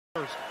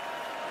First.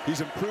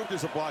 He's improved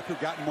as a blocker,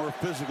 gotten more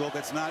physical.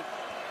 That's not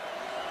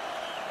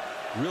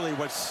really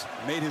what's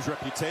made his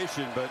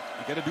reputation, but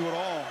you got to do it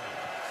all.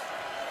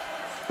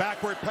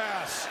 Backward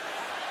pass.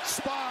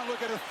 Spahn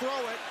looking to throw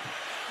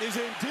it. Is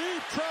in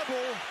deep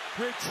trouble.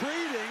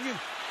 Retreating.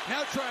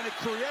 Now trying to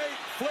create.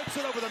 Flips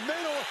it over the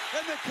middle.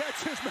 And the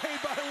catch is made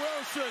by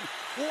Wilson.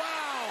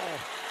 Wow.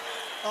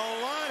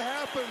 A lot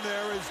happened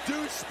there as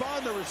Deuce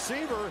Spahn, the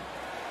receiver,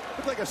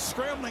 looked like a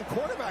scrambling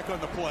quarterback on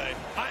the play.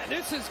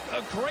 This is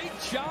a great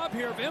job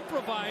here of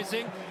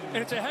improvising, and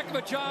it's a heck of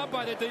a job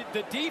by the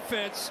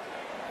defense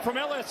from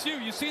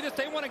LSU. You see this,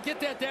 they want to get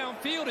that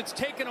downfield. It's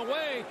taken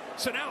away.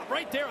 So now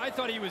right there, I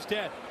thought he was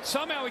dead.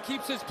 Somehow he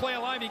keeps this play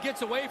alive. He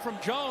gets away from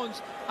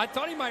Jones. I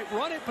thought he might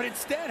run it, but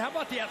instead, how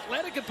about the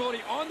athletic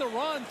ability on the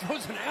run?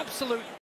 Throws an absolute